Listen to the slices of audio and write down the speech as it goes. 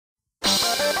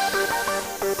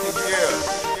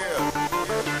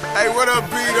Hey, what up,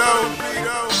 Beto?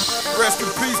 Rest in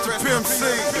peace to Pimp C.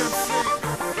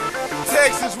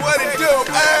 Texas, what it do?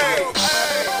 Hey!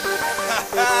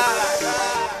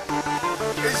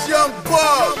 It's Young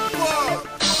Buck.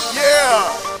 Yeah.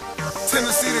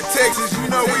 Tennessee to Texas, you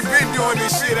know we been doing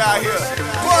this shit out here.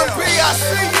 Bun B, I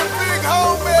see you, big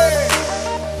homie.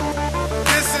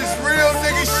 This is real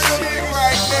nigga shit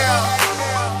right now.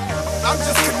 I'm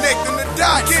just connecting the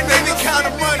dots, getting any kind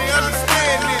of money,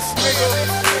 understand this,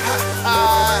 nigga.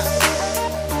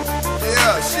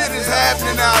 Yeah, shit is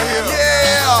happening out here.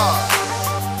 Yeah.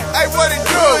 Hey, what it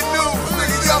do? Good news,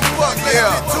 nigga, Young Buck.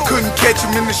 Yeah, couldn't catch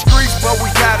him in the streets, but we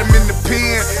got him in the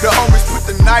pen. The homies put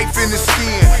the knife in his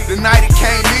skin. The night it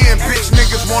came in, bitch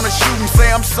niggas wanna shoot him, say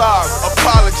I'm sorry,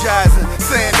 apologizing,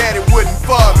 saying that it wouldn't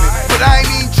for me. But I ain't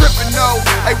even tripping, no.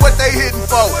 Hey, what they hitting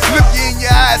for? Look you in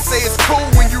your eyes, say it's cool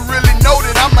when you really know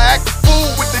that I'ma act a fool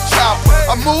with the chopper.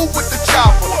 I move with the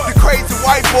chopper. The crazy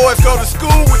white boys go to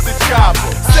school with the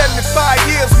chopper. 75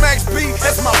 years, Max B,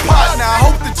 that's my partner. I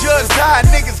hope the judge died,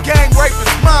 niggas gang rape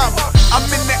his mama. I'm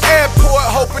in the airport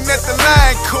hoping that the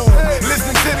line cool.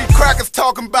 Listening to these crackers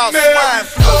talking about swine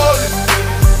flu.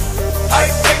 I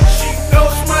think she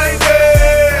knows my name.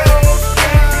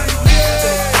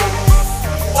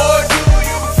 Or do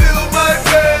you feel my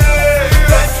pain?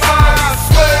 That's why I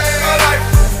smoke our life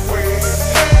away.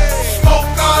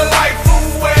 Smoke our life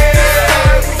away.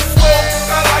 Smoke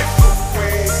our life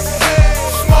away.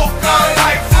 Smoke our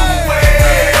life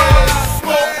away.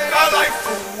 Smoke our life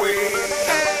away.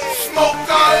 Smoke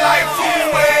our life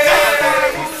away.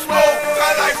 Smoke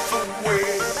our life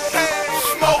away.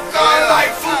 Smoke our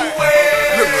life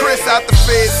away. Look, Chris out the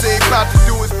Fed said he about to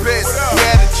do his best. He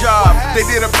had a job, they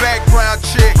did a background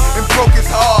check and broke his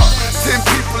heart. 10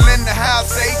 people in the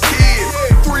house, 8 kids,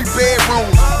 3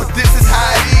 bedrooms, but this is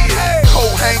how it is.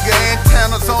 Coat hanger,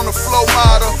 antennas on the floor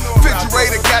model.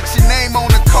 Refrigerator got your name on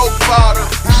the Coke bottle.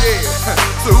 Yeah,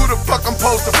 so who the fuck I'm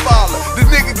supposed to follow? The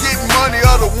nigga getting money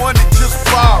or the one that just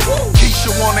borrowed? Keisha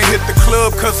wanna hit the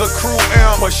club cause her crew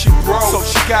M, but she broke, so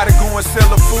she gotta go and sell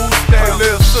a food stamp. Her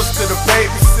little sister the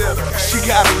babysitter, she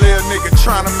got a little nigga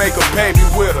trying to make a baby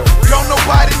with her. Don't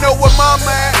nobody know what mama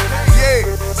at? Yeah,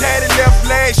 daddy left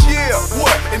last year,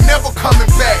 what? And never coming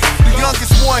back. The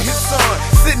youngest one, his son,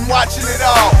 sitting watching it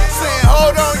all, saying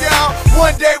hold on y'all,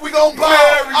 one day we gon' ball.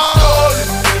 Yeah,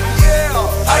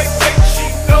 I think she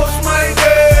knows my name.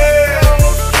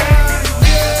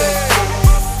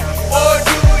 Or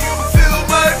do you feel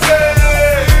my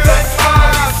pain? That's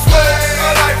why I smoke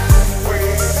our life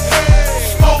away.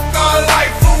 Smoke our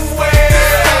life away.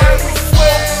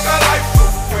 Smoke our life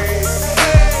away.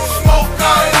 Smoke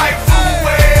our life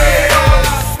away.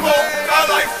 Smoke our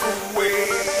life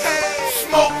away.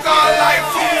 Smoke our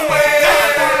life away.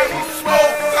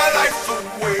 Smoke our life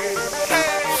away.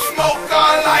 Smoke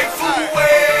our life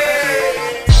away.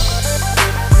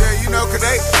 Yeah, you know, cause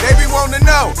they be wanting to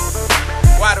know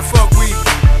why the fuck we,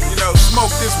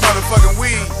 smoke this motherfucking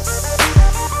weed.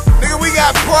 Nigga, we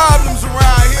got problems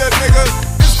around here, nigga.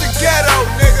 It's the ghetto,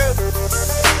 nigga.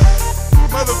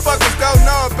 Motherfuckers don't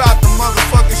know about the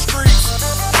motherfucking streets.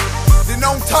 They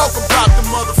don't talk about the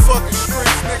motherfucking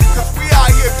streets, nigga, cause we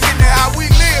out here getting it how we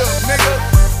live, nigga.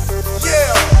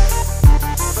 Yeah.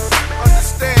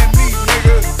 Understand me,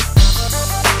 nigga.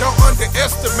 Don't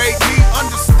underestimate me,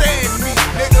 understand me,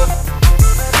 nigga.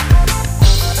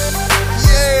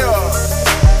 Yeah.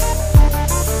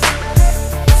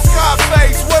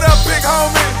 Scarface, what up, big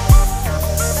homie?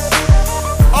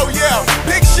 Oh yeah,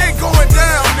 big shit going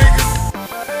down, nigga.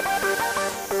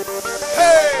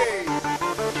 Hey.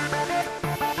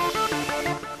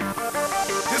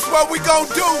 This what we gon'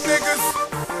 do, niggas.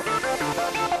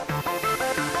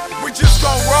 We just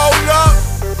gon' roll up.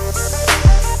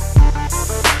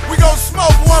 We gon'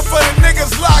 smoke one for the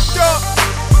niggas locked up.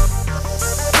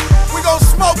 We gon'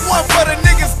 smoke one for the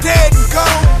niggas dead and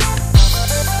gone.